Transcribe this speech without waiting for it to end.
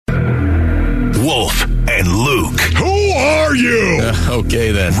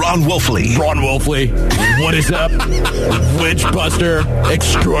Okay, then. Ron Wolfley. Ron Wolfley. What is up? Witchbuster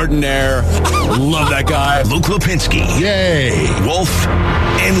extraordinaire. Love that guy. Luke Lipinski. Yay. Wolf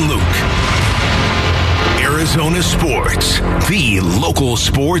and Luke. Arizona Sports, the local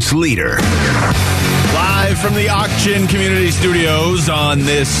sports leader. Live from the Auction Community Studios on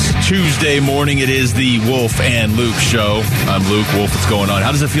this Tuesday morning, it is the Wolf and Luke show. I'm Luke. Wolf, what's going on?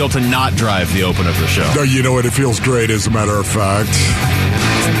 How does it feel to not drive the open of the show? No, you know what? It feels great, as a matter of fact.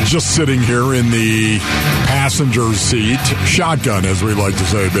 Just sitting here in the passenger seat, shotgun, as we like to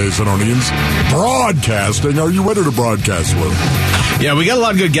say, Basinonians, broadcasting. Are you ready to broadcast, Luke? Yeah, we got a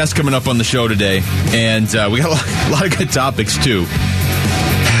lot of good guests coming up on the show today, and we got a lot of good topics, too.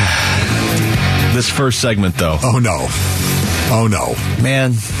 This first segment, though. Oh, no. Oh, no.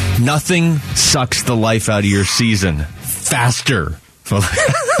 Man, nothing sucks the life out of your season faster.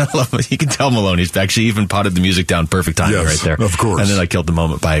 You can tell Maloney's back. She even potted the music down perfect timing right there. Of course. And then I killed the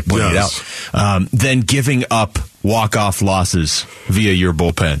moment by pointing it out. Then giving up walk-off losses via your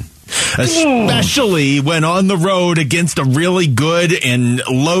bullpen. Especially when on the road against a really good and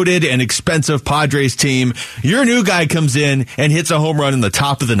loaded and expensive Padres team, your new guy comes in and hits a home run in the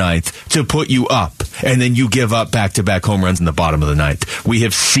top of the ninth to put you up, and then you give up back-to-back home runs in the bottom of the ninth. We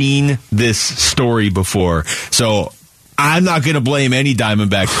have seen this story before, so I'm not going to blame any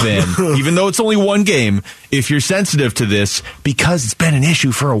Diamondbacks fan, even though it's only one game, if you're sensitive to this, because it's been an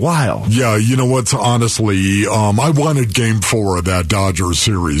issue for a while. Yeah, you know what? Honestly, I wanted Game 4 of that Dodgers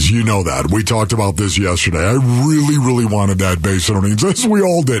series. You know that. We talked about this yesterday. I really, really wanted that, Basinonians, as we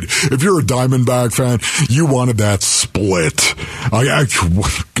all did. If you're a Diamondback fan, you wanted that split.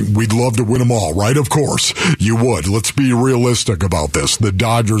 We'd love to win them all, right? Of course, you would. Let's be realistic about this. The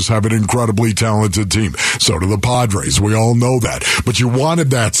Dodgers have an incredibly talented team. So do the Padres. We all know that. But you wanted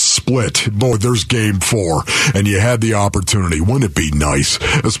that split. Boy, there's Game 4, and you had the opportunity. Wouldn't it be nice?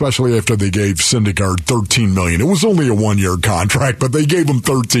 Especially after they gave Syndergaard $13 million. It was only a one-year contract, but they gave him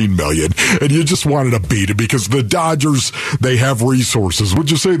 $13 million, and you just wanted to beat it because the Dodgers, they have resources.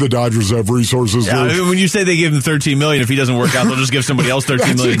 Would you say the Dodgers have resources? Yeah, I mean, when you say they give him $13 million, if he doesn't work out, they'll just give somebody else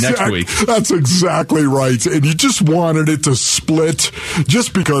 $13 million next week. That's exactly right. And you just wanted it to split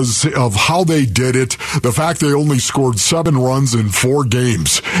just because of how they did it. The fact they only scored 7 runs in 4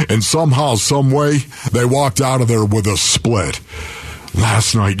 games, and somehow, some way, they walked out of there with a split.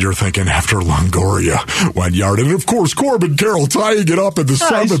 Last night, you're thinking after Longoria went yard. And, of course, Corbin Carroll tying it up in the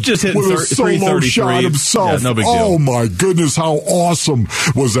 7th with a solo shot himself. Yeah, no big deal. Oh, my goodness, how awesome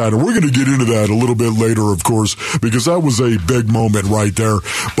was that? And we're going to get into that a little bit later, of course, because that was a big moment right there.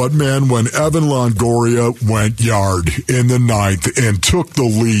 But, man, when Evan Longoria went yard in the 9th and took the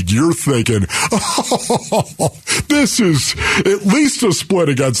lead, you're thinking, oh, this is at least a split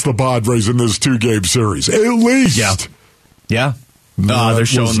against the Padres in this 2-game series. At least. Yeah. No, they're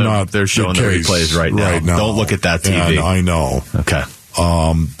showing the replays right now. Don't look at that TV. Yeah, I know. Okay.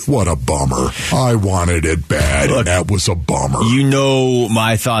 What a bummer. I wanted it bad, and that was a bummer. You know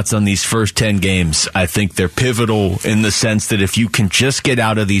my thoughts on these first 10 games. I think they're pivotal in the sense that if you can just get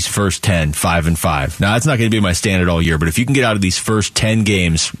out of these first 10, 5-5. Now, that's not going to be my standard all year, but if you can get out of these first 10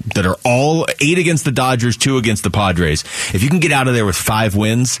 games that are all 8 against the Dodgers, 2 against the Padres, if you can get out of there with 5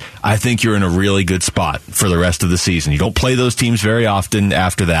 wins, I think you're in a really good spot for the rest of the season. You don't play those teams very often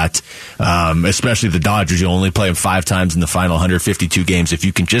after that, especially the Dodgers. You only play them 5 times in the final 152 games. If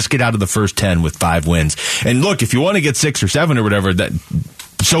you can just get out of the first 10 with 5 wins. And look, if you want to get 6 or 7 or whatever, that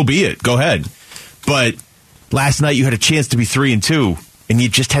so be it. Go ahead. But last night you had a chance to be 3-2, and you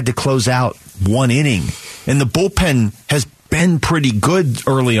just had to close out 1 inning. And the bullpen has been pretty good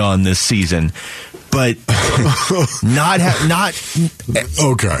early on this season. But not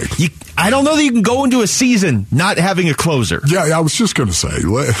okay. I don't know that you can go into a season not having a closer. Yeah, I was just going to say,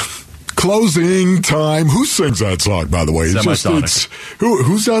 closing time. Who sings that song, by the way? Semisonic.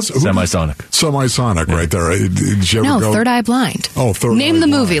 Who does? Semisonic. Semisonic, right there. Did you ever go? Third Eye Blind. Oh, Third Eye Name the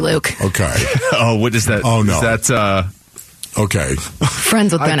Blind. movie, Luke. Okay. Oh, what is that? Oh, no. Is that, okay.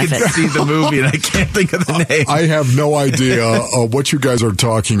 Friends with Benefits. I can see the movie and I can't think of the name. I have no idea what you guys are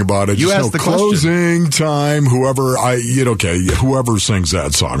talking about. I just know closing time. Whoever sings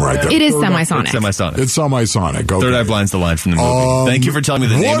that song right there. It is Semisonic. It's Semisonic. It's Semisonic. Okay. Third Eye Blind's the line from the movie. Thank you for telling me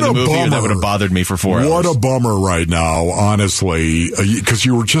the name of the movie, or that would have bothered me for 4 hours. What a bummer right now, honestly, because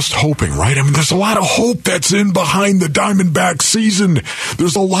you were just hoping, right? I mean, there's a lot of hope that's in behind the Diamondback season.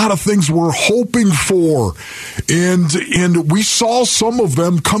 There's a lot of things we're hoping for, and we saw some of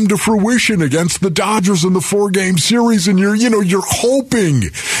them come to fruition against the Dodgers in the 4-game series, and you're hoping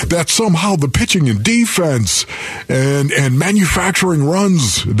that somehow the pitching and defense and manufacturing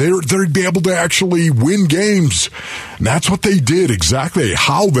runs, they'd be able to actually win games. And that's what they did, exactly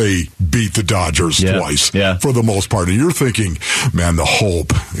how they beat the Dodgers twice for the most part. And you're thinking, man, the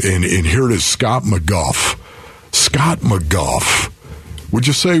hope. And here it is, Scott McGough. Scott McGough. Would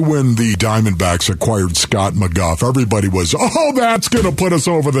you say when the Diamondbacks acquired Scott McGough, everybody was, that's going to put us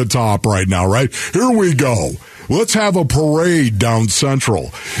over the top right now, right? Here we go. Let's have a parade down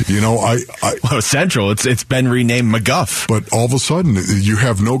Central. Central, it's been renamed McGough. But all of a sudden, you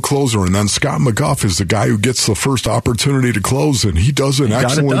have no closer, and then Scott McGough is the guy who gets the first opportunity to close, and he does an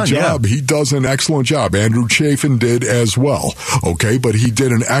excellent job. Yeah. He does an excellent job. Andrew Chafin did as well, okay? But he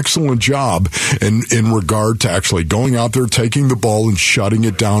did an excellent job in regard to actually going out there, taking the ball, and shutting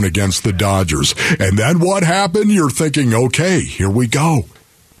it down against the Dodgers. And then what happened? You're thinking, okay, here we go.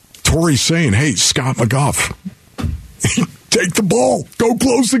 Torrey's saying, hey, Scott McGough, take the ball, go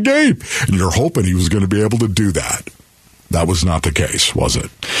close the game. And you're hoping he was going to be able to do that. That was not the case, was it?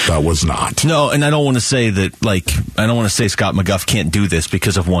 That was not. No, and I don't want to say that, I don't want to say Scott McGough can't do this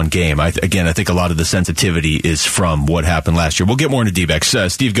because of one game. I think a lot of the sensitivity is from what happened last year. We'll get more into D-backs.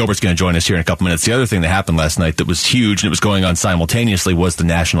 Steve Gilbert's going to join us here in a couple minutes. The other thing that happened last night that was huge and it was going on simultaneously was the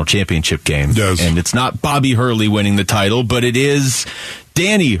national championship game. Yes. And it's not Bobby Hurley winning the title, but it is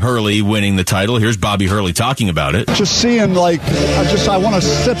Danny Hurley winning the title. Here's Bobby Hurley talking about it. Just seeing, I want to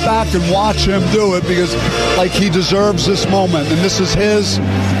sit back and watch him do it because, he deserves this moment. And this is his,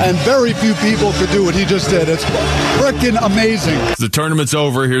 and very few people could do what he just did. It's freaking amazing. The tournament's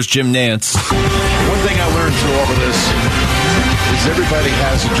over. Here's Jim Nantz. One thing I learned through all of this is everybody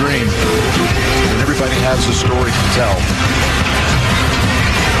has a dream, and everybody has a story to tell.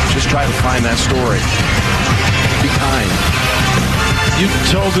 Just try to find that story. Be kind. You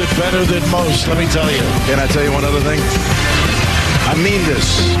told it better than most, let me tell you. Can I tell you one other thing? I mean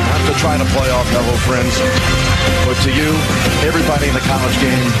this, not to try to play off fellow friends, but to you, everybody in the college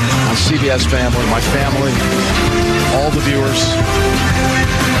game, on CBS Family, my family, all the viewers,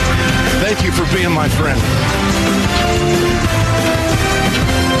 thank you for being my friend.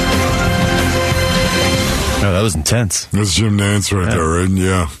 Oh, that was intense. That's Jim Nantz right there, right?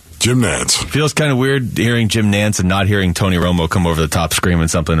 Yeah. Jim Nantz. Feels kind of weird hearing Jim Nantz and not hearing Tony Romo come over the top screaming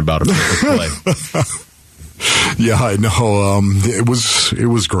something about a perfect play. Yeah, I know. It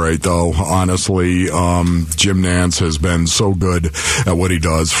was great, though, honestly. Jim Nantz has been so good at what he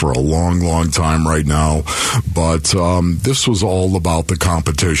does for a long, long time right now. But this was all about the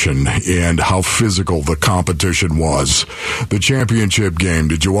competition and how physical the competition was. The championship game,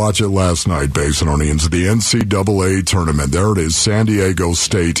 did you watch it last night, Basinonians? The NCAA tournament. There it is, San Diego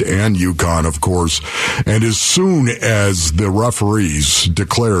State and UConn, of course. And as soon as the referees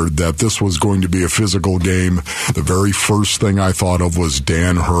declared that this was going to be a physical game, the very first thing I thought of was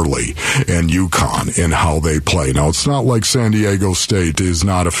Dan Hurley and UConn and how they play. Now, it's not like San Diego State is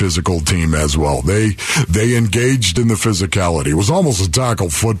not a physical team as well. They engaged in the physicality. It was almost a tackle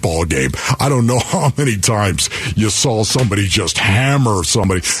football game. I don't know how many times you saw somebody just hammer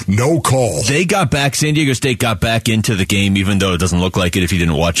somebody. No call. San Diego State got back into the game, even though it doesn't look like it if you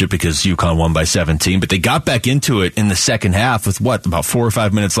didn't watch it because UConn won by 17. But they got back into it in the second half with, about 4 or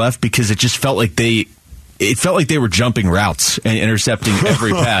 5 minutes left because it just felt like they were jumping routes and intercepting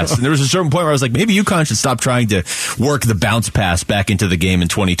every pass. And there was a certain point where I was like, maybe UConn should stop trying to work the bounce pass back into the game in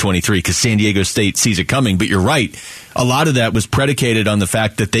 2023 because San Diego State sees it coming. But you're right. A lot of that was predicated on the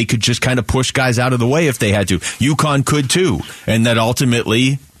fact that they could just kind of push guys out of the way if they had to. UConn could too. And that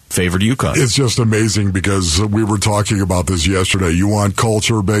ultimately favored UConn. It's just amazing because we were talking about this yesterday. You want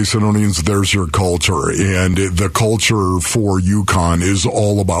culture, Basinonians? There's your culture. And the culture for UConn is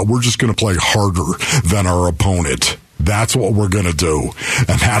all about, we're just going to play harder than our opponent. That's what we're going to do.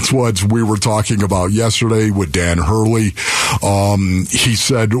 And that's what we were talking about yesterday with Dan Hurley. He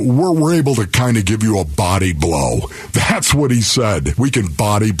said, we're able to kind of give you a body blow. That's what he said. We can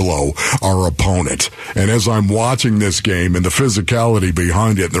body blow our opponent. And as I'm watching this game and the physicality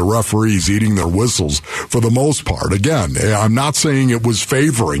behind it, and the referees eating their whistles for the most part, again, I'm not saying it was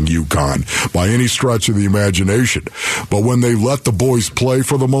favoring UConn by any stretch of the imagination. But when they let the boys play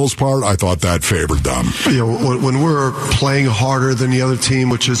for the most part, I thought that favored them. When we're playing harder than the other team,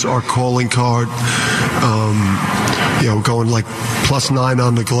 which is our calling card, going like +9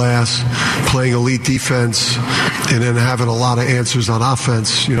 on the glass, playing elite defense, and then having a lot of answers on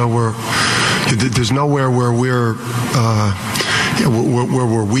offense. There's nowhere where we're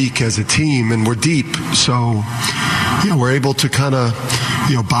weak as a team, and we're deep. So, we're able to kind of,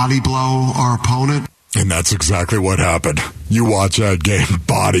 body blow our opponent. And that's exactly what happened. You watch that game,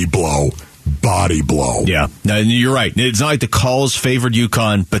 body blow. Yeah, no, you're right. It's not like the calls favored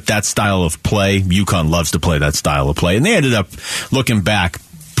UConn, but that style of play, UConn loves to play that style of play. And they ended up, looking back,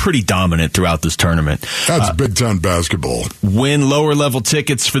 pretty dominant throughout this tournament. That's Big Ten basketball. Win lower level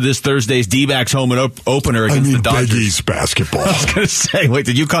tickets for this Thursday's D-backs home and opener against the Dodgers. Big East basketball. I was going to say, wait,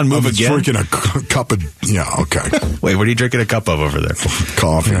 did UConn move again? Drinking a cup of, okay. Wait, what are you drinking a cup of over there?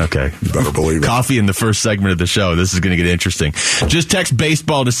 Coffee. Okay. You better believe it. Coffee in the first segment of the show. This is going to get interesting. Just text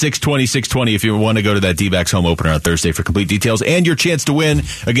baseball to 620-620 if you want to go to that D-backs home opener on Thursday for complete details and your chance to win.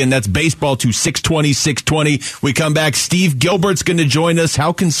 Again, that's baseball to 620-620. We come back. Steve Gilbert's going to join us.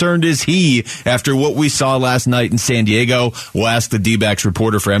 How concerned is he after what we saw last night in San Diego? We'll ask the D-backs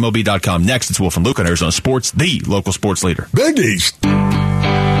reporter for MLB.com next. It's Wolf and Luke on Arizona Sports, the local sports leader. Big East.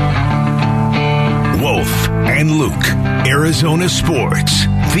 Wolf and Luke, Arizona Sports,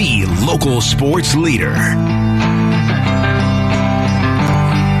 the local sports leader.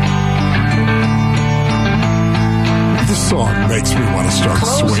 This song makes me want to start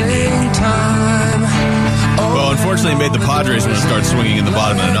swinging. Well, unfortunately, it made the Padres want to start swinging in the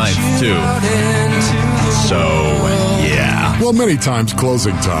bottom of the ninth, too. So, yeah. Well, many times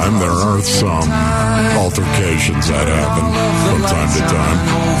closing time, there are some altercations that happen from time to time.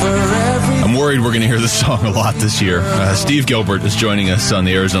 I'm worried we're going to hear this song a lot this year. Steve Gilbert is joining us on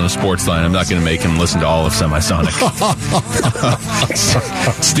the Arizona Sports Line. I'm not going to make him listen to all of Semisonic.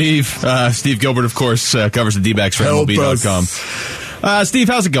 Steve Gilbert, of course, covers the D-backs for MLB.com. Steve,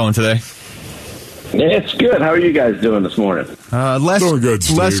 how's it going today? It's good. How are you guys doing this morning? Doing good,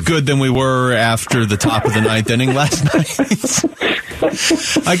 Steve. Less good than we were after the top of the ninth inning last night.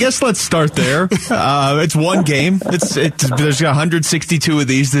 I guess let's start there. It's one game. There's 162 of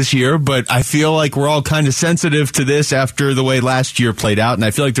these this year, but I feel like we're all kind of sensitive to this after the way last year played out, and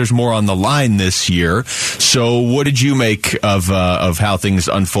I feel like there's more on the line this year. So what did you make of how things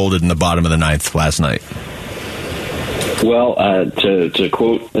unfolded in the bottom of the ninth last night? Well, to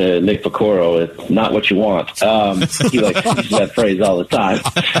quote Nick Picoro, it's not what you want. He likes to use that phrase all the time.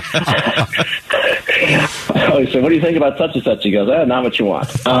 I always say, what do you think about such and such? He goes, not what you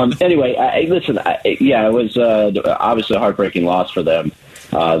want. Anyway, it was obviously a heartbreaking loss for them.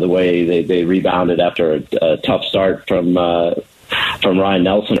 The way they rebounded after a tough start from Ryan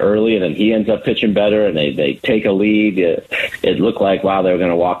Nelson early, and then he ends up pitching better, and they take a lead. It looked like, wow, they were going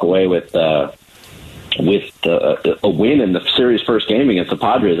to walk away with a win in the series first game against the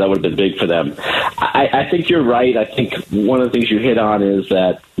Padres. That would have been big for them. I think you're right. I think one of the things you hit on is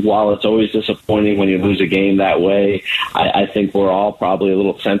that while it's always disappointing when you lose a game that way, I think we're all probably a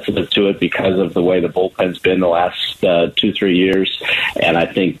little sensitive to it because of the way the bullpen's been the last 2-3 years, and I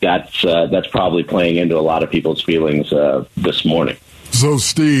think that's probably playing into a lot of people's feelings this morning. So,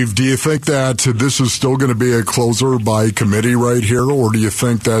 Steve, do you think that this is still going to be a closer by committee right here, or do you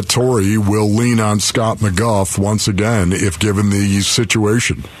think that Torrey will lean on Scott McGough once again if given the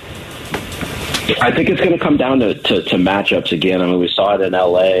situation? I think it's going to come down to matchups again. I mean, we saw it in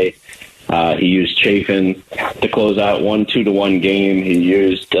L.A. He used Chafin to close out 1 2-1 game. He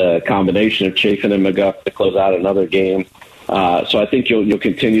used a combination of Chafin and McGough to close out another game. So I think you'll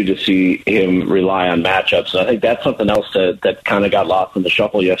continue to see him rely on matchups. And I think that's something else that kind of got lost in the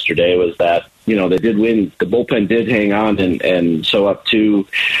shuffle yesterday was that, they did win. The bullpen did hang on and sew up two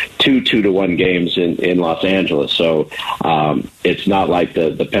 2-1 games in Los Angeles. So it's not like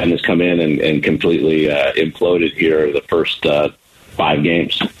the pen has come in and completely imploded here the first 5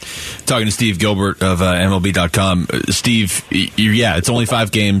 games. Talking to Steve Gilbert of MLB.com. Steve, it's only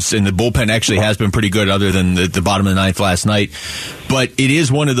 5 games, and the bullpen actually has been pretty good other than the bottom of the ninth last night. But it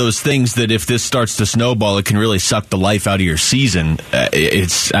is one of those things that if this starts to snowball, it can really suck the life out of your season.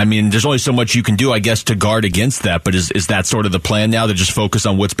 There's only so much you can do, I guess, to guard against that. But is that sort of the plan now, to just focus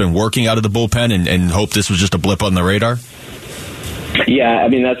on what's been working out of the bullpen and hope this was just a blip on the radar? Yeah,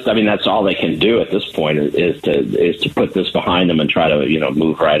 that's all they can do at this point is to put this behind them and try to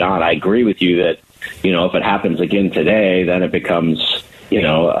move right on. I agree with you that if it happens again today, then it becomes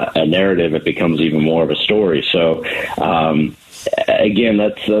a narrative. It becomes even more of a story. So again,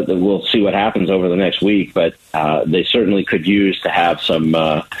 we'll see what happens over the next week. But they certainly could use to have some.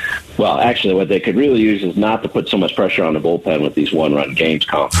 Actually, what they could really use is not to put so much pressure on the bullpen with these one-run games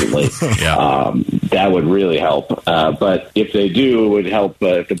constantly. Yeah. That would really help. But if they do, it would help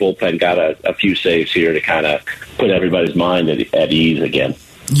if the bullpen got a few saves here to kind of put everybody's mind at ease again.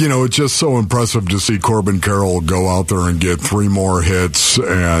 It's just so impressive to see Corbin Carroll go out there and get 3 more hits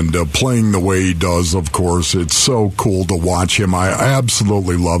and playing the way he does, of course. It's so cool to watch him. I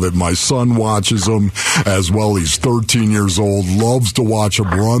absolutely love it. My son watches him as well. He's 13 years old, loves to watch him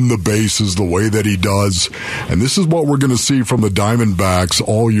run the bases the way that he does. And this is what we're going to see from the Diamondbacks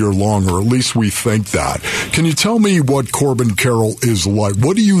all year long, or at least we think that. Can you tell me what Corbin Carroll is like?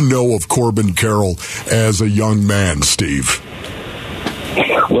 What do you know of Corbin Carroll as a young man, Steve?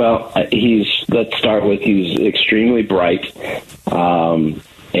 Well, let's start with he's extremely bright,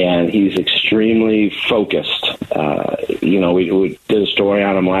 and he's extremely focused. We did a story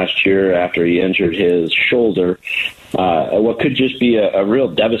on him last year after he injured his shoulder, what could just be a real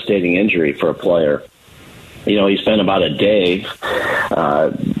devastating injury for a player. He spent about a day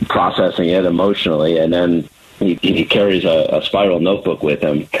processing it emotionally, and then he carries a spiral notebook with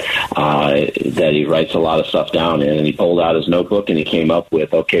him that he writes a lot of stuff down in. And he pulled out his notebook and he came up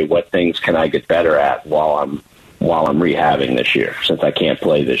with, okay, what things can I get better at while I'm rehabbing this year, since I can't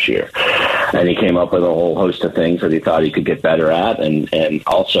play this year. And he came up with a whole host of things that he thought he could get better at, and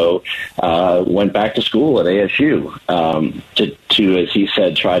also went back to school at ASU to, as he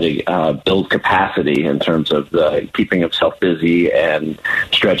said, try to build capacity in terms of keeping himself busy and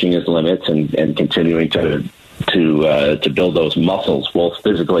stretching his limits and continuing to build those muscles, both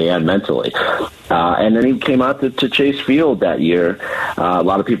physically and mentally. And then he came out to Chase Field that year. A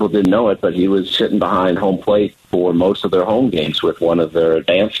lot of people didn't know it, but he was sitting behind home plate for most of their home games with one of their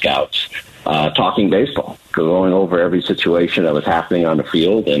advanced scouts, talking baseball, going over every situation that was happening on the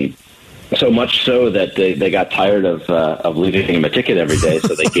field. And so much so that they got tired of leaving him a ticket every day,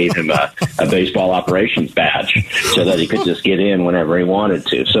 so they gave him a baseball operations badge so that he could just get in whenever he wanted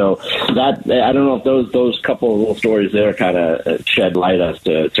to. So that, I don't know if those couple of little stories there kind of shed light as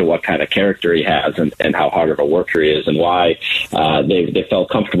to what kind of character he has and how hard of a worker he is, and why they felt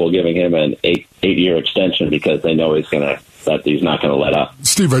comfortable giving him an 8-year extension, because they know he's not going to let up.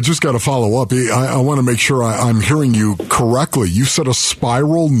 Steve, I just got to follow up. I want to make sure I'm hearing you correctly. You said a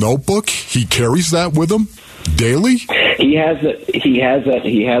spiral notebook? He carries that with him daily? He has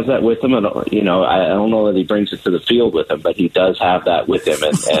that with him, and I don't know that he brings it to the field with him, but he does have that with him.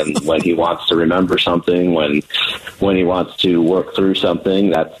 And when he wants to remember something, when he wants to work through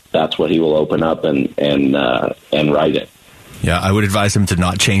something, that's what he will open up and write it. Yeah, I would advise him to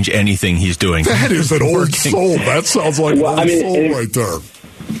not change anything he's doing. That is an old soul. That sounds like soul right there.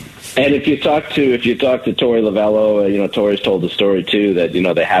 And if you talk to Torey Lovello, Torey's told the story too that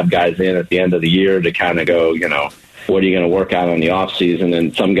they have guys in at the end of the year to kind of go, what are you going to work out on the off season?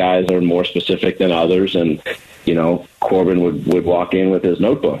 And some guys are more specific than others, and Corbin would walk in with his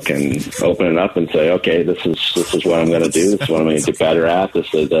notebook and open it up and say, okay, this is what I'm going to do. This is what I'm going to get better at.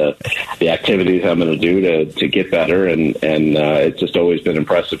 This is the activities I'm going to do to get better. And it's just always been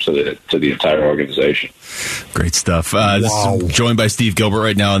impressive to the entire organization. Great stuff. This is joined by Steve Gilbert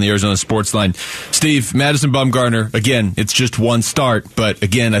right now on the Arizona Sports Line. Steve, Madison Bumgarner, again, it's just one start, but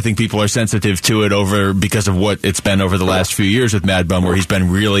again, I think people are sensitive to it because of what it's been over the last few years with Mad Bum, where he's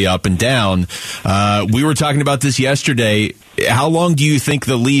been really up and down. We were talking about this yesterday. How long do you think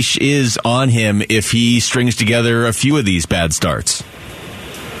the leash is on him if he strings together a few of these bad starts?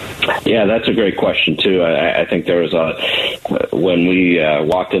 Yeah, that's a great question too. I think there was when we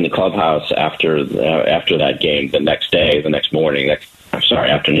walked in the clubhouse after that game, the next afternoon,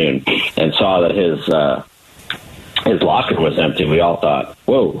 and saw that his locker was empty. We all thought,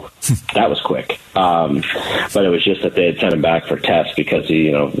 whoa, that was quick. But it was just that they had sent him back for tests because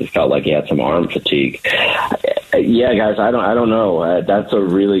he felt like he had some arm fatigue. Yeah, guys, I don't know. That's a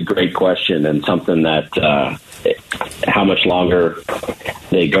really great question, and something that how much longer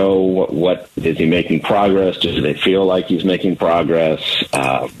they go. What is he making progress? Do they feel like he's making progress?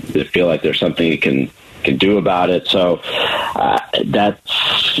 Do they feel like there's something he can do about it? So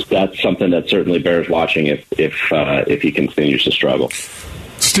that's something that certainly bears watching if he continues to struggle.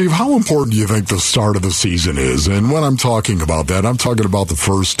 Steve, how important do you think the start of the season is? And when I'm talking about that, I'm talking about the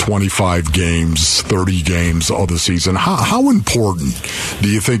first 25 games, 30 games of the season. How important do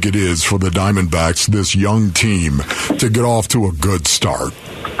you think it is for the Diamondbacks, this young team, to get off to a good start?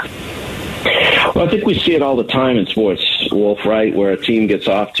 Well, I think we see it all the time in sports, Wolf, right, where a team gets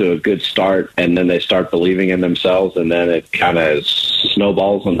off to a good start and then they start believing in themselves, and then it kind of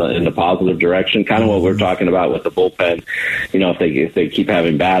snowballs in the positive direction. Kind of what we're talking about with the bullpen. If they keep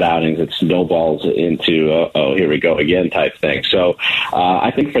having bad outings, it snowballs into here we go again type thing. So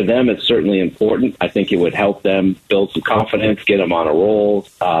I think for them it's certainly important. I think it would help them build some confidence, get them on a roll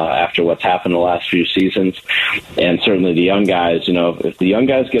after what's happened the last few seasons, and certainly the young guys. If the young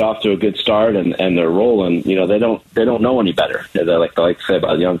guys get off to a good start and they're rolling, they don't know any better. They like to say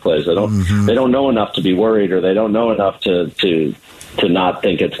about young players, they don't know enough to be worried, or they don't know enough to not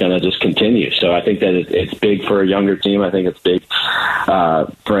think it's going to just continue. So I think that it's big for a younger team. I think it's big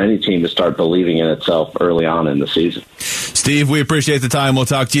for any team to start believing in itself early on in the season. Steve, we appreciate the time. We'll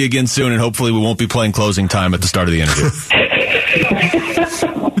talk to you again soon, and hopefully we won't be playing closing time at the start of the interview.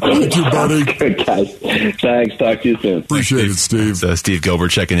 Thank you, buddy. Good, guys. Thanks. Talk to you soon. Appreciate it, Steve. Steve Gilbert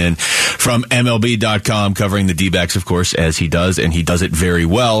checking in from MLB.com, covering the D-backs, of course, as he does, and he does it very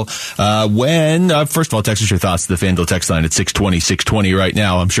well. First of all, text us your thoughts to the FanDuel text line at 620 right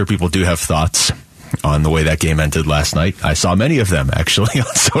now. I'm sure people do have thoughts on the way that game ended last night. I saw many of them, actually,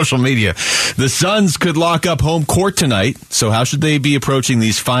 on social media. The Suns could lock up home court tonight, so how should they be approaching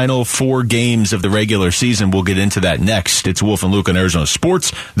these final 4 games of the regular season? We'll get into that next. It's Wolf and Luke on Arizona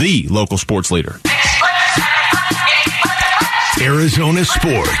Sports, the local sports leader. Arizona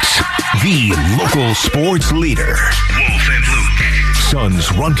Sports, the local sports leader. Wolf and Luke.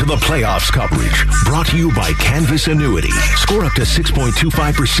 Suns run to the playoffs coverage. Brought to you by Canvas Annuity. Score up to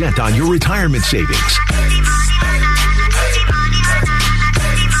 6.25% on your retirement savings.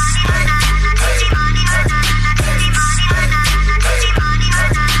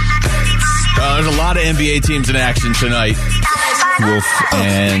 There's a lot of NBA teams in action tonight, Wolf,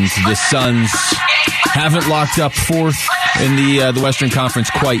 and the Suns haven't locked up 4th in the Western Conference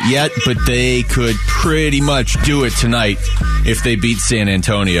quite yet, but they could pretty much do it tonight if they beat San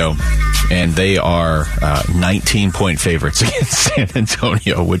Antonio. And they are 19-point favorites against San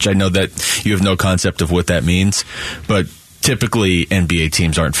Antonio, which I know that you have no concept of what that means, but typically NBA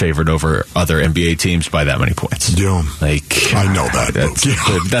teams aren't favored over other NBA teams by that many points. Yeah. I know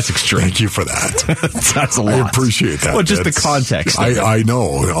that. That's extreme. Thank you for that. That's a lot. I appreciate that. Well, just the context. I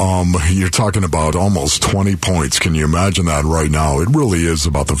know. You're talking about almost 20 points. Can you imagine that right now? It really is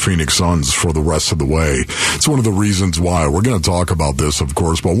about the Phoenix Suns for the rest of the way. It's one of the reasons why we're going to talk about this, of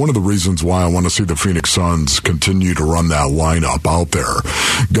course, but one of the reasons why I want to see the Phoenix Suns continue to run that lineup out there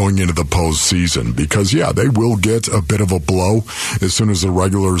going into the postseason, because they will get a bit of a blow as soon as the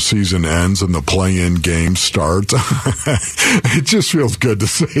regular season ends and the play-in games start. It just feels good to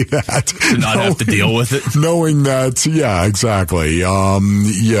say that. To not have to deal with it. Knowing that, exactly.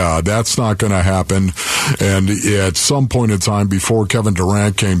 That's not going to happen. And at some point in time before Kevin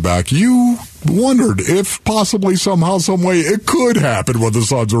Durant came back, you wondered if possibly somehow, some way it could happen when the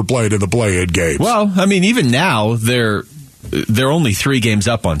Suns were playing in the play-in games. Well, I mean, even now, they're only 3 games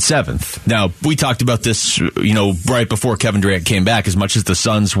up on 7th. Now, we talked about this, right before Kevin Durant came back. As much as the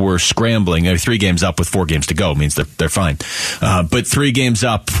Suns were scrambling, 3 games up with 4 games to go means they're fine. But 3 games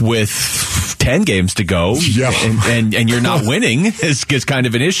up with 10 games to go, and you're not winning is kind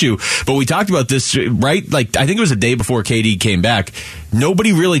of an issue. But we talked about this, right? I think it was a day before KD came back.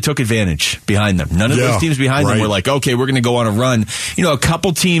 Nobody really took advantage behind them. None of those teams behind them were like, okay, we're going to go on a run. A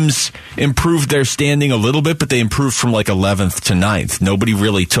couple teams improved their standing a little bit, but they improved from 11th to 9th. Nobody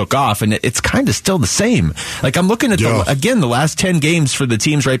really took off, and it's kind of still the same. I'm looking at, the last 10 games for the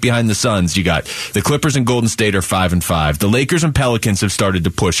teams right behind the Suns. You got the Clippers and Golden State are 5-5. The Lakers and Pelicans have started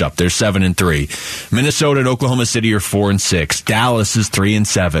to push up. They're 7-3. Minnesota and Oklahoma City are 4-6. Dallas is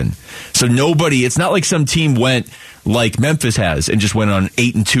 3-7. So it's not like some team went like Memphis has and just went on an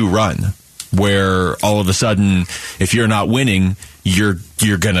 8-2 run, where all of a sudden, if you're not winning, you're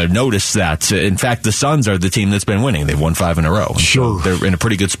going to notice that. In fact, the Suns are the team that's been winning. They've won 5 in a row. Sure. So they're in a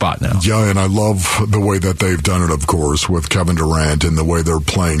pretty good spot now. Yeah, and I love the way that they've done it, of course, with Kevin Durant, and the way they're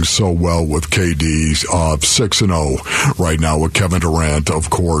playing so well with KD, 6-0 right now with Kevin Durant, of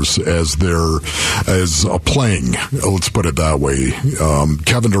course, as playing. Let's put it that way.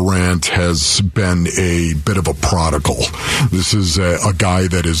 Kevin Durant has been a bit of a prodigal. This is a guy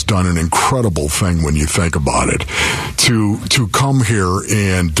that has done an incredible thing when you think about it. To come here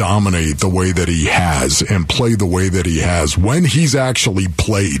and dominate the way that he has and play the way that he has when he's actually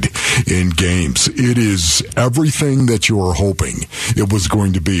played in games, it is everything that you were hoping it was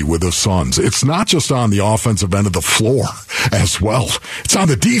going to be with the Suns. It's not just on the offensive end of the floor as well. It's on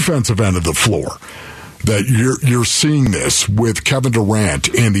the defensive end of the floor that you're seeing this with Kevin Durant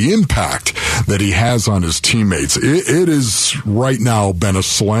and the impact that he has on his teammates. It is right now been a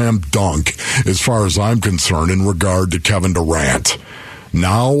slam dunk as far as I'm concerned in regard to Kevin Durant.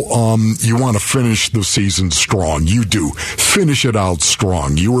 Now, you want to finish the season strong. You do. Finish it out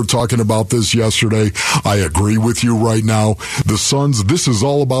strong. You were talking about this yesterday. I agree with you right now. The Suns, this is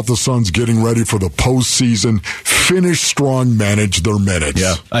all about the Suns getting ready for the postseason. Finish strong, manage their minutes.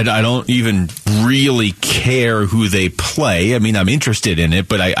 Yeah. I don't even really care who they play. I mean, I'm interested in it,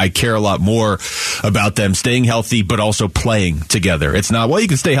 but I care a lot more about them staying healthy, but also playing together. It's not, well, you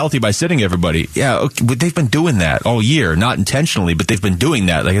can stay healthy by sitting everybody. Yeah, okay, but they've been doing that all year, not intentionally, but they've been doing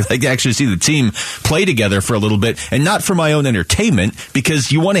that. Like, I actually see the team play together for a little bit, and not for my own entertainment,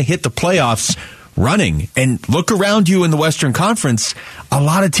 because you want to hit the playoffs running. And look around you in the Western Conference, a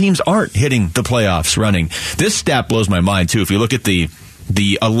lot of teams aren't hitting the playoffs running. This stat blows my mind, too. If you look at the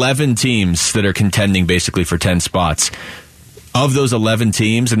 11 teams that are contending basically for 10 spots, of those 11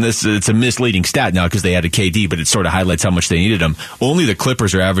 teams, and it's a misleading stat now because they added KD, but it sort of highlights how much they needed him. Only the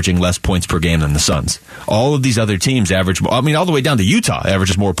Clippers are averaging less points per game than the Suns. All of these other teams average, I mean, all the way down to Utah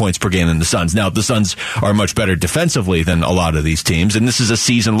averages more points per game than the Suns. Now, the Suns are much better defensively than a lot of these teams, and this is a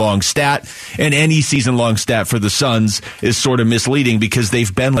season-long stat, and any season-long stat for the Suns is sort of misleading because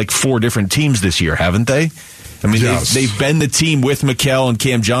they've been like 4 different teams this year, haven't they? I mean, yes. They've been the team with Mikal and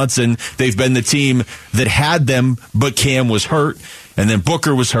Cam Johnson. They've been the team that had them, but Cam was hurt, and then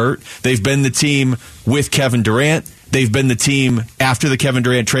Booker was hurt. They've been the team with Kevin Durant. They've been the team after the Kevin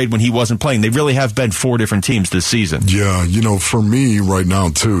Durant trade when he wasn't playing. They really have been 4 different teams this season. Yeah, for me right now,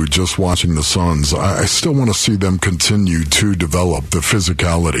 too, just watching the Suns, I still want to see them continue to develop the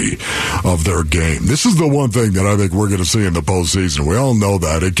physicality of their game. This is the one thing that I think we're going to see in the postseason. We all know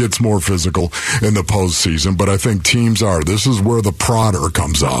that. It gets more physical in the postseason, but I think teams are. This is where the prodder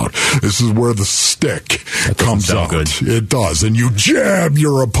comes out. This is where the stick comes out. Good. It does. And you jab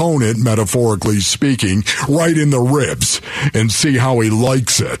your opponent, metaphorically speaking, right in the ribs and see how he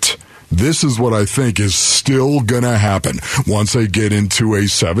likes it. This is what I think is still going to happen once they get into a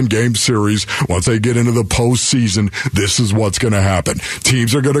 7-game series, once they get into the postseason. This is what's going to happen.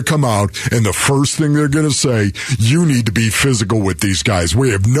 Teams are going to come out, and the first thing they're going to say, you need to be physical with these guys. We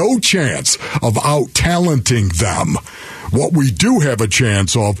have no chance of out-talenting them. What we do have a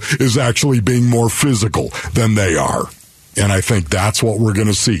chance of is actually being more physical than they are. And I think that's what we're going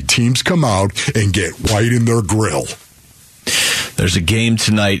to see. Teams come out and get right in their grill. There's a game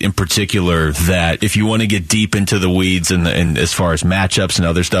tonight in particular that if you want to get deep into the weeds and as far as matchups and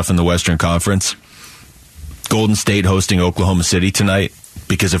other stuff in the Western Conference, Golden State hosting Oklahoma City tonight,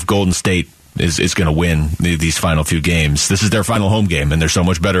 because if Golden State is going to win these final few games, this is their final home game, and they're so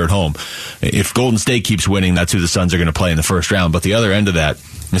much better at home. If Golden State keeps winning, that's who the Suns are going to play in the first round. But the other end of that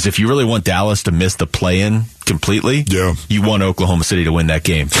is if you really want Dallas to miss the play-in completely, you want Oklahoma City to win that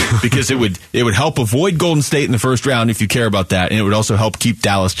game, because it would help avoid Golden State in the first round if you care about that, and it would also help keep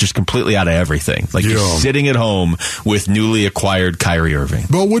Dallas just completely out of everything, like just sitting at home with newly acquired Kyrie Irving.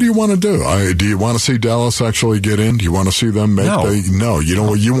 Well, what do you want to do? Do you want to see Dallas actually get in? Do you want to see them make? No, you know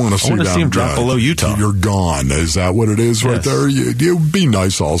what you want to see. I want to see them drop below Utah. You're gone. Is that what it is right there? It would be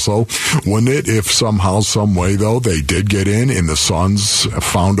nice also, wouldn't it, if somehow, some way though they did get in and the Suns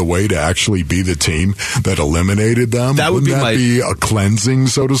found a way to actually be the team that eliminated them? Wouldn't that be a cleansing,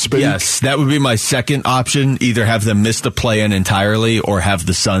 so to speak? Yes, that would be my second option. Either have them miss the play-in entirely or have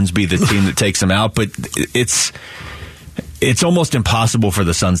the Suns be the team that takes them out. But it's almost impossible for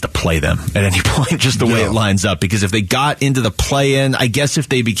the Suns to play them at any point, just the way it lines up. Because if they got into the play-in, I guess if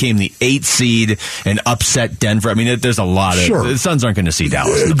they became the 8th seed and upset Denver, I mean, there's a lot of... The Suns aren't going to see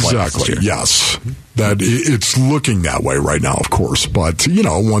Dallas in the playoffs this year. Yes. That it's looking that way right now, of course. But,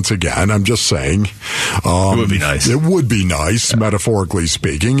 once again, I'm just saying... it would be nice. It would be nice, metaphorically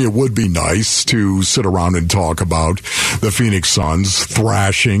speaking. It would be nice to sit around and talk about the Phoenix Suns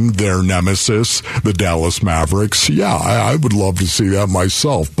thrashing their nemesis, the Dallas Mavericks. Yeah, I would love to see that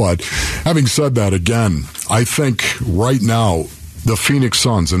myself. But having said that, again, I think right now, the Phoenix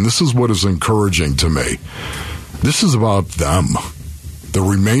Suns, and this is what is encouraging to me, this is about them. The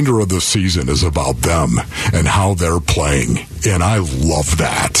remainder of the season is about them and how they're playing. And I love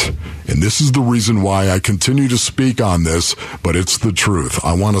that. And this is the reason why I continue to speak on this, but it's the truth.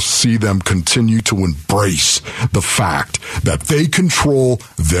 I want to see them continue to embrace the fact that they control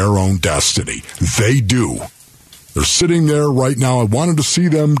their own destiny. They do. They're sitting there right now. I wanted to see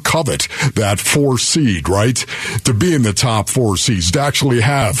them covet that 4 seed, right? To be in the top 4 seeds, to actually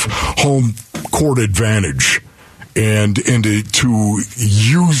have home court advantage. And to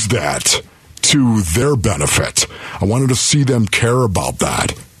use that to their benefit. I wanted to see them care about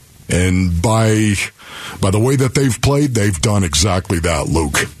that. And by by the way that they've played, they've done exactly that,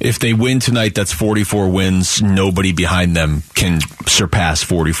 Luke. If they win tonight, that's 44 wins. Nobody behind them can surpass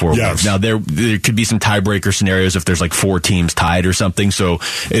 44 wins. Now, there could be some tiebreaker scenarios if there's like 4 teams tied or something, so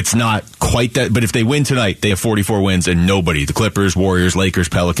it's not quite that. But if they win tonight, they have 44 wins, and nobody, the Clippers, Warriors, Lakers,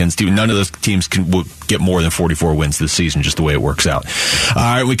 Pelicans, none of those teams will get more than 44 wins this season, just the way it works out. All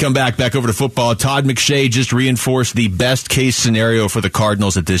right, we come back over to football. Todd McShay just reinforced the best case scenario for the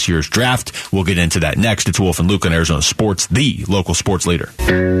Cardinals at this year's draft. We'll get into that next. It's Wolf and Luke on Arizona Sports, the local sports leader.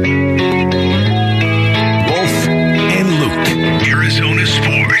 Wolf and Luke, Arizona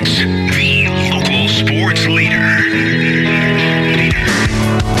Sports, the local sports leader.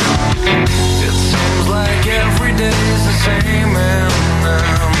 It seems like every day's the same, and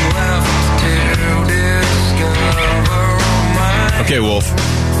I'm left to discover. Okay, Wolf.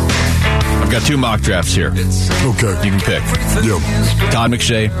 I've got 2 mock drafts here. Okay. You can pick. Yep. Todd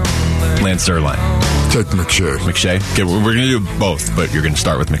McShay, Lance Zierlein. Take McShay. McShay? Okay, we're going to do both, but you're going to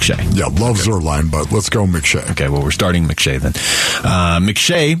start with McShay. Yeah, love Zierlein, but let's go McShay. Okay, well, we're starting McShay then.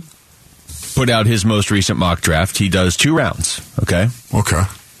 McShay put out his most recent mock draft. He does 2 rounds, okay? Okay.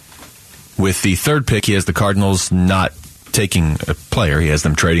 With the 3rd pick, he has the Cardinals not taking a player. He has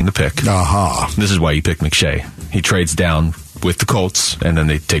them trading the pick. Aha. This is why you picked McShay. He trades down with the Colts, and then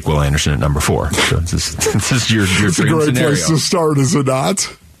they take Will Anderson at number 4. So this is your it's dream a great scenario. place to start, is it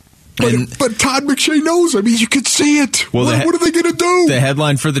not? But Todd McShay knows. I mean, you could see it. Well, what are they going to do? The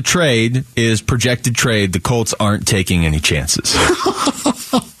headline for the trade is projected trade. The Colts aren't taking any chances.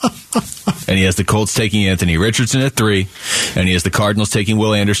 And he has the Colts taking Anthony Richardson at 3, and he has the Cardinals taking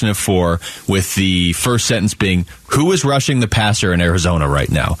Will Anderson at 4, with the first sentence being, who is rushing the passer in Arizona right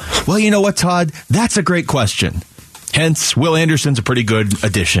now? Well, you know what, Todd? That's a great question. Hence, Will Anderson's a pretty good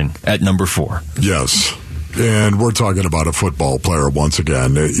addition at number 4. Yes. And we're talking about a football player once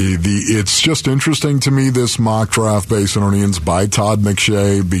again. It's just interesting to me, this mock draft Basinonians by Todd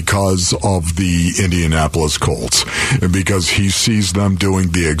McShay, because of the Indianapolis Colts and because he sees them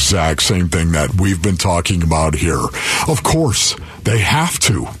doing the exact same thing that we've been talking about here. Of course, they have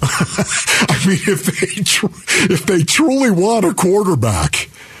to. I mean, if they truly want a quarterback,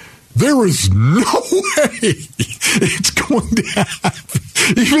 there is no way it's going to happen.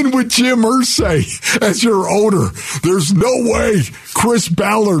 Even with Jim Irsay as your owner, there's no way Chris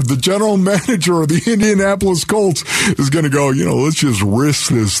Ballard, the general manager of the Indianapolis Colts, is going to go, let's just risk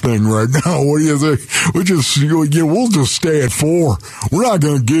this thing right now. What do you think? We'll just stay at 4. We're not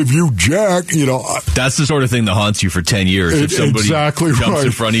going to give you jack. That's the sort of thing that haunts you for 10 years. If somebody jumps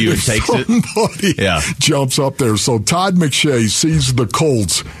in front of you and takes it. Somebody jumps up there. So Todd McShay sees the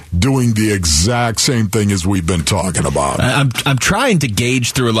Colts doing the exact same thing as we've been talking about. I'm trying to gauge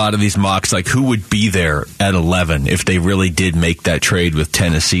through a lot of these mocks, like who would be there at 11 if they really did make that trade with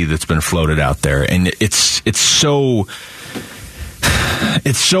Tennessee that's been floated out there, and it's so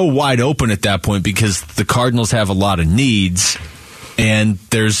wide open at that point because the Cardinals have a lot of needs. And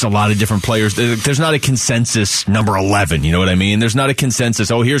there's a lot of different players. There's not a consensus number 11, you know what I mean? There's not a consensus,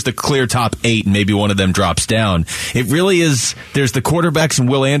 here's the clear top 8, and maybe one of them drops down. It really is, there's the quarterbacks and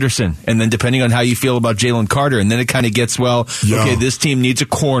Will Anderson, and then depending on how you feel about Jalen Carter, and then it kind of gets, okay, this team needs a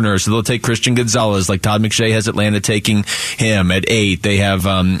corner, so they'll take Christian Gonzalez, like Todd McShay has Atlanta taking him at 8. They have,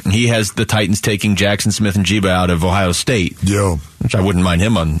 he has the Titans taking Jackson Smith-Njigba out of Ohio State. Yeah. Which I wouldn't mind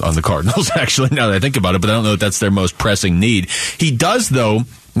him on the Cardinals, actually, now that I think about it, but I don't know if that's their most pressing need. He does, though,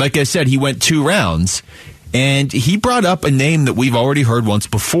 like I said, he went 2 rounds, and he brought up a name that we've already heard once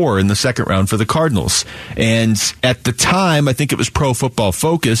before in the 2nd round for the Cardinals. And at the time, I think it was Pro Football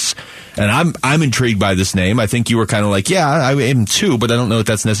Focus, and I'm intrigued by this name. I think you were kind of like, yeah, I am too, but I don't know if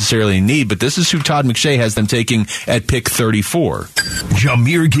that's necessarily a need. But this is who Todd McShay has them taking at pick 34.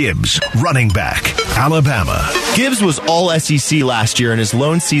 Jahmyr Gibbs, running back, Alabama. Gibbs was all SEC last year in his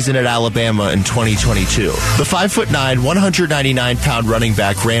lone season at Alabama in 2022. The 5'9", 199-pound running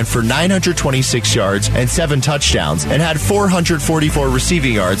back ran for 926 yards and 7 touchdowns and had 444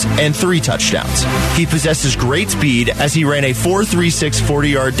 receiving yards and 3 touchdowns. He possesses great speed as he ran a 4.36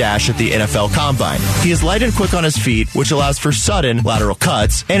 40-yard dash at the NFL Combine. He is light and quick on his feet, which allows for sudden lateral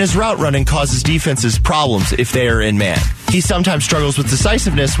cuts, and his route running causes defenses problems if they are in man. He sometimes struggles with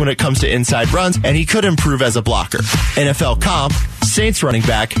decisiveness when it comes to inside runs, and he could improve as a blocker. NFL comp, Saints running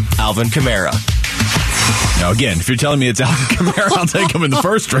back Alvin Kamara. Now again, if you're telling me it's Alvin Kamara, I'll take him in the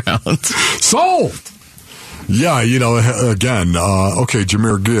 1st round. Sold! Yeah, again,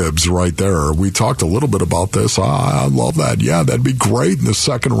 Jahmyr Gibbs right there. We talked a little bit about this. I love that. Yeah, that'd be great in the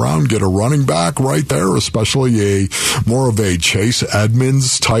 2nd round. Get a running back right there, especially more of a Chase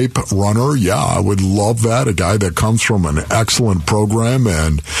Edmonds type runner. Yeah, I would love that. A guy that comes from an excellent program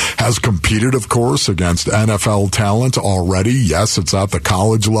and has competed, of course, against NFL talent already. Yes, it's at the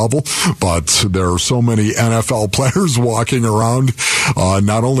college level, but there are so many NFL players walking around,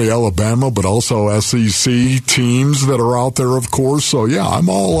 not only Alabama, but also SEC teams that are out there, of course. So, yeah, I'm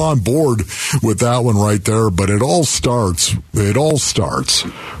all on board with that one right there. But it all starts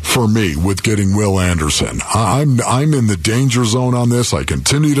for me with getting Will Anderson. I'm in the danger zone on this. I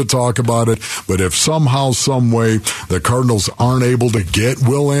continue to talk about it. But if somehow, some way, the Cardinals aren't able to get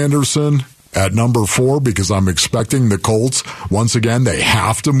Will Anderson at number 4, because I'm expecting the Colts, once again, they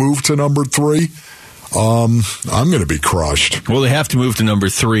have to move to number 3. I'm going to be crushed. Well, they have to move to number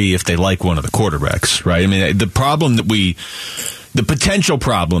 3 if they like one of the quarterbacks, right? I mean, the potential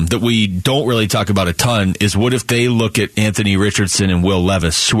problem that we don't really talk about a ton is what if they look at Anthony Richardson and Will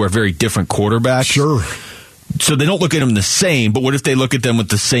Levis, who are very different quarterbacks? Sure. So they don't look at them the same, but what if they look at them with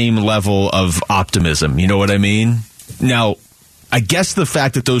the same level of optimism? You know what I mean? Now, I guess the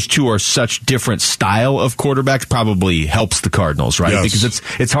fact that those two are such different style of quarterbacks probably helps the Cardinals, right? Yes. Because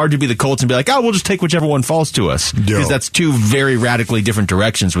it's hard to be the Colts and be like, oh, we'll just take whichever one falls to us. Yeah. Because that's two very radically different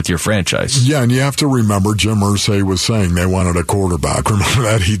directions with your franchise. Yeah, and you have to remember Jim Irsay was saying they wanted a quarterback. Remember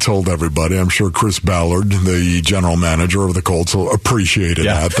that? He told everybody. I'm sure Chris Ballard, the general manager of the Colts, appreciated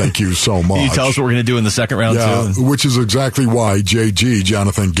that. Thank you so much. Can you tell us what we're going to do in the second round, too? Which is exactly why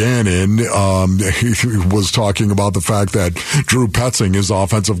Jonathan Gannon, he was talking about the fact that Drew Petzing, his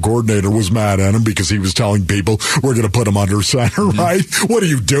offensive coordinator, was mad at him because he was telling people, we're going to put him under center, right? What are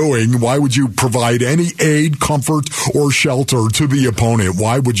you doing? Why would you provide any aid, comfort, or shelter to the opponent?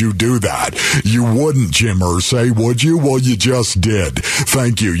 Why would you do that? You wouldn't, Jim Irsay, would you? Well, you just did.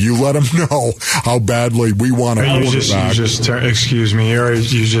 Thank you. You let him know how badly we want a quarterback. Excuse me,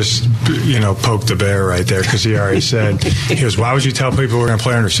 you just poked the bear right there, because he already said, he goes, why would you tell people we're going to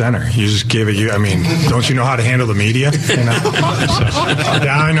play under center? You just give it, don't you know how to handle the media?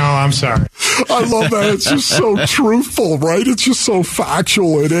 Yeah, I know. I'm sorry. I love that. It's just so truthful, right? It's just so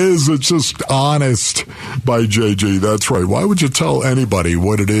factual. It is. It's just honest by JG. That's right. Why would you tell anybody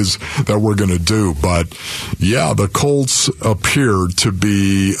what it is that we're going to do? But, yeah, the Colts appear to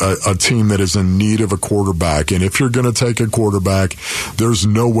be a team that is in need of a quarterback. And if you're going to take a quarterback, there's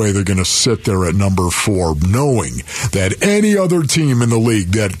no way they're going to sit there at number 4, knowing that any other team in the league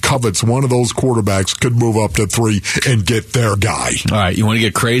that covets one of those quarterbacks could move up to 3 and get their guy. All right, you want to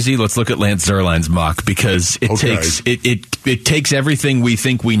get crazy? Let's look at Lance Zierlein's mock, because it takes everything we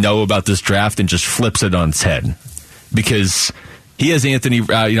think we know about this draft and just flips it on its head. Because he has Anthony.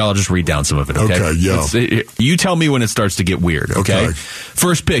 I'll just read down some of it. Okay, yeah. You tell me when it starts to get weird. Okay.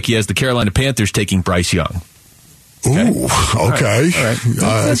 First pick, he has the Carolina Panthers taking Bryce Young. Ooh, okay. All right.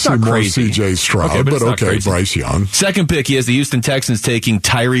 I see more CJ Stroud, but okay, Bryce Young. Second pick, he has the Houston Texans taking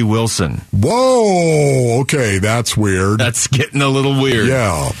Tyree Wilson. Whoa, okay, that's weird. That's getting a little weird.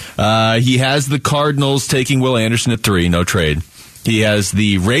 Yeah. He has the Cardinals taking Will Anderson at 3, no trade. He has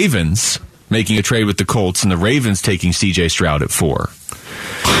the Ravens making a trade with the Colts, and the Ravens taking CJ Stroud at 4.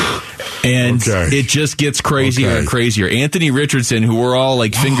 And it just gets crazier and crazier. Anthony Richardson, who we're all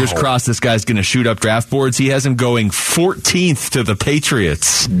like fingers crossed this guy's going to shoot up draft boards, he has him going 14th to the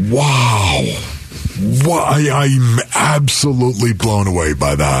Patriots. Wow. I'm absolutely blown away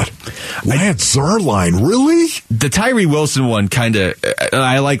by that. Lance Zierlein, really? The Tyree Wilson one kind of...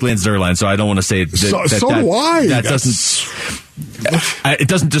 I like Lance Zierlein, so I don't want to say that so do I. That doesn't... It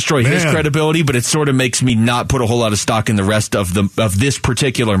doesn't destroy his credibility, but it sort of makes me not put a whole lot of stock in the rest of this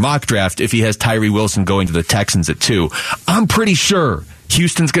particular mock draft if he has Tyree Wilson going to the Texans at 2. I'm pretty sure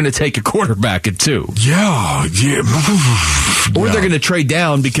Houston's going to take a quarterback at 2. Yeah. Or they're going to trade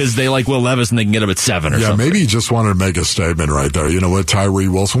down because they like Will Levis and they can get him at 7 or something. Maybe he just wanted to make a statement right there. You know what, Tyree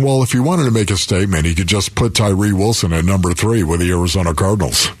Wilson? Well, if he wanted to make a statement, he could just put Tyree Wilson at number 3 with the Arizona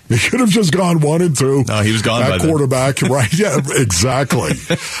Cardinals. He could have just gone 1 and 2. No, he was gone by then. Quarterback, right? Yeah, exactly.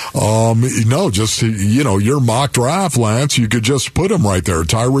 Your mock draft, Lance, you could just put him right there.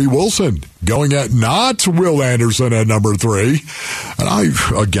 Tyree Wilson going at not Will Anderson at number 3. And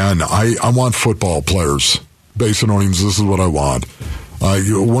I want football players. Basinonians, this is what I want.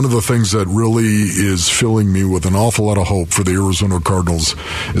 One of the things that really is filling me with an awful lot of hope for the Arizona Cardinals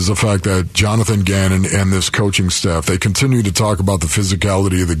is the fact that Jonathan Gannon and this coaching staff, they continue to talk about the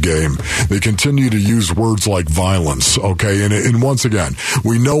physicality of the game. They continue to use words like violence, okay? And once again,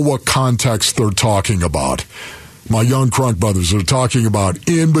 we know what context they're talking about. My young Crunk brothers are talking about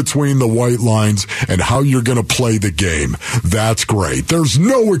in between the white lines and how you're going to play the game. That's great. There's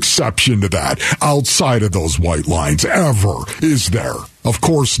no exception to that outside of those white lines ever, is there? Of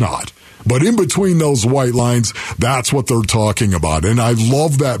course not. But in between those white lines, that's what they're talking about. And I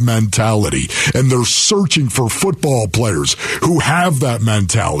love that mentality. And they're searching for football players who have that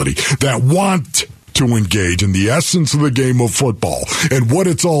mentality, that want to engage in the essence of the game of football and what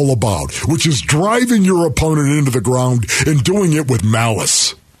it's all about, which is driving your opponent into the ground and doing it with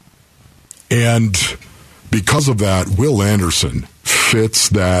malice. And because of that, Will Anderson fits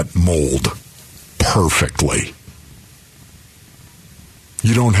that mold perfectly.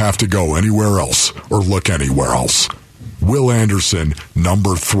 You don't have to go anywhere else or look anywhere else. Will Anderson,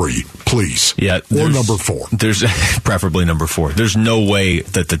 number 3, please. Yeah, or number 4. There's preferably number 4. There's no way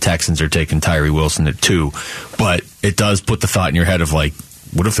that the Texans are taking Tyree Wilson at 2, but it does put the thought in your head of like,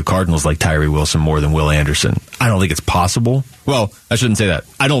 what if the Cardinals like Tyree Wilson more than Will Anderson? I don't think it's possible. Well, I shouldn't say that.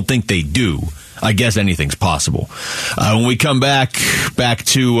 I don't think they do. I guess anything's possible. When we come back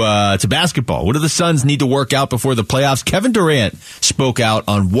to basketball, what do the Suns need to work out before the playoffs? Kevin Durant spoke out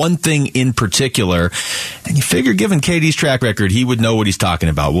on one thing in particular, and you figure given KD's track record, he would know what he's talking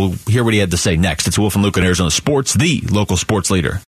about. We'll hear what he had to say next. It's Wolf and Luke on Arizona Sports, the local sports leader.